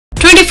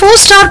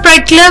24-star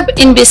Pride Club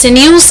in BC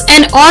News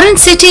and Orange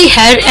City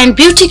Hair and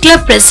Beauty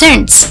Club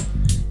presents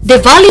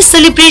Diwali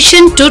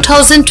Celebration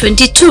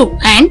 2022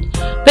 and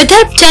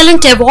Vidarbha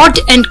Talent Award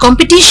and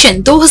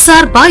Competition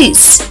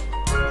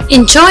 2022.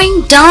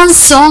 Enjoying dance,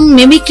 song,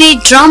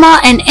 mimicry, drama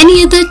and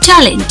any other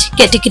talent.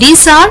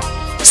 Categories are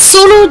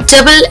Solo,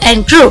 Double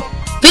and Group.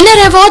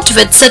 Winner award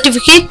with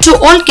certificate to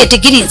all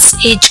categories.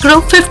 Age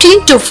group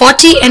 15 to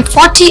 40 and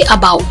 40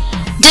 above.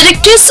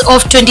 Directors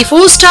of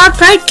 24-star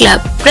Pride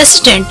Club.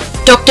 President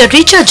Dr.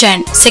 Richa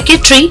Jain.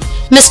 Secretary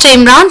Mr.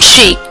 Imran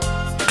Sheikh.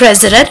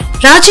 Treasurer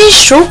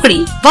Rajesh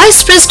Rokde.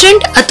 Vice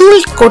President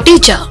Atul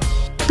Koteja.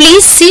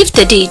 Please save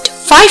the date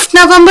 5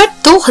 November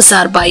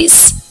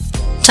 2022.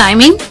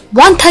 Timing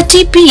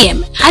 1:30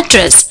 PM.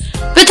 Address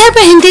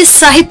Vidarbha Hindi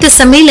Sahitya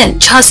Sammelan,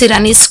 Jhansi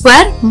Rani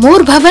Square,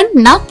 Morebhawan,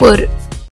 Nagpur.